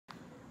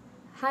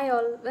Hi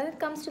all, when it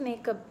comes to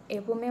makeup,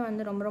 எப்போவுமே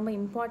வந்து ரொம்ப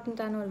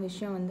இம்பார்ட்டண்ட்டான ஒரு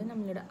விஷயம் வந்து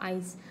நம்மளோட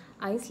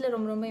ஐஸில்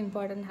ரொம்ப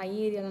இம்பார்ட்டண்ட் ஹை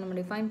ஏரியாவில் நம்ம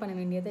டிஃபைன் பண்ண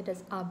வேண்டியது it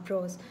is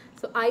eyebrows.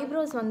 So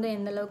eyebrows வந்து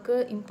எந்தளவுக்கு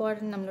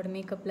இம்பார்ட்டன்ட் நம்மளோட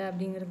மேக்கப்பில்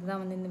அப்படிங்கிறது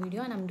தான் வந்து இந்த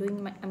video. And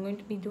I'm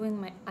going to be doing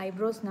my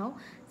eyebrows now.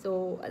 So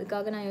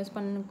அதுக்காக நான் யூஸ்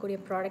பண்ணக்கூடிய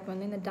ப்ராடக்ட்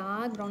வந்து இந்த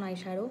dark brown eye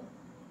shadow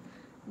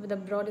with a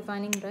ப்ரா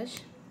டிஃபைனிங் ப்ரஷ்.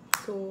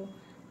 ஸோ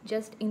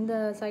ஜஸ்ட்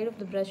இந்த சைட் ஆஃப்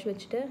த ப்ரஷ்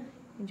வச்சுட்டு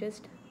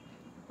just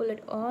pull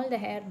it all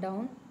the hair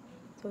down.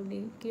 So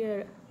கீழே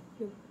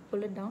you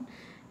pull it down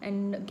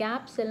and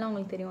gaps எல்லாம்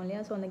உங்களுக்கு தெரியும்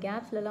இல்லையா, ஸோ அந்த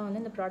கேப்ஸ்லாம் வந்து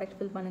இந்த ப்ராடக்ட்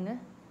ஃபில் பண்ணுங்கள்.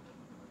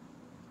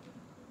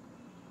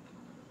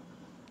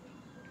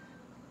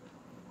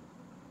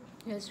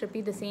 Just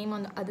repeat the same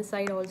on the other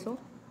side also.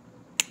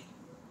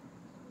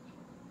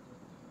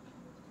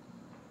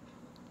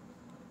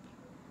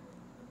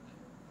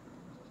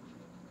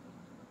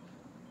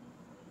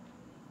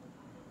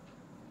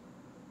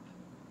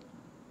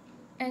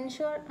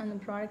 ensure அந்த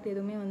ப்ராடக்ட்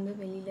எதுவுமே வந்து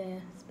வெளியில்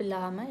ஸ்பில்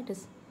ஆகாமல் இட்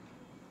இஸ்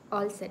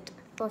ஆல் செட்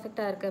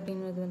பர்ஃபெக்டாக இருக்குது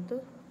அப்படின்றது வந்து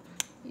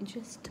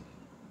just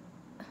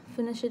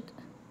finish it,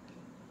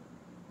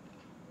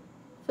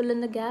 fill in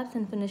the gaps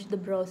and finish the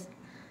brows.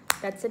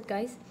 That's it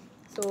guys.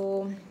 So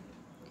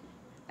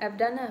I've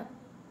done a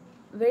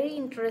very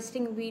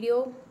interesting video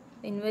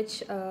in which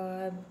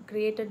I've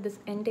created this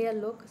entire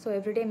look. So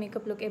everyday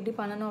makeup look எப்படி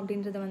பண்ணணும்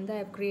அப்படின்றத வந்து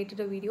I've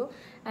created a video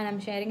and I'm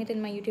sharing it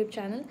in my YouTube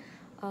channel.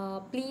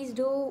 Please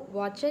do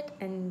watch it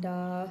and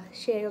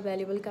share your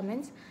valuable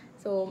comments.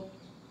 So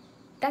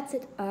that's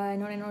it.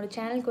 என்னோட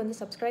சேனலுக்கு வந்து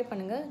subscribe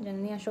பண்ணுங்கள்.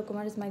 Janani Ashok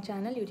Kumar is my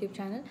channel, YouTube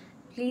channel.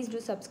 Please do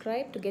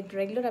subscribe to get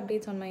regular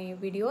updates on my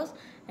videos.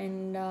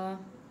 And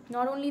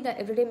not only the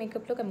everyday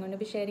makeup look, I'm going to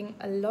be sharing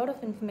a lot of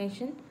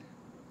information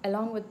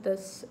along with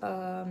this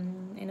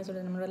என்ன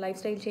சொல்கிறது நம்மளோட life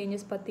style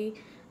changes பற்றி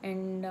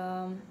and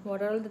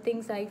what are all the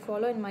things I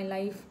follow in my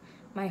life,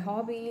 my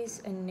hobbies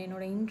and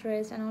என்னோட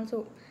interest and also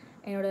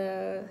என்னோட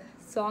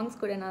songs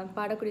கூட நான்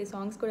பாடக்கூடிய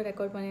songs கூட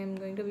ரெக்கார்ட் பண்ணி I'm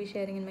going to be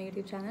sharing in my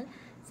YouTube channel.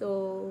 So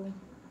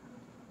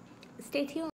stay tuned.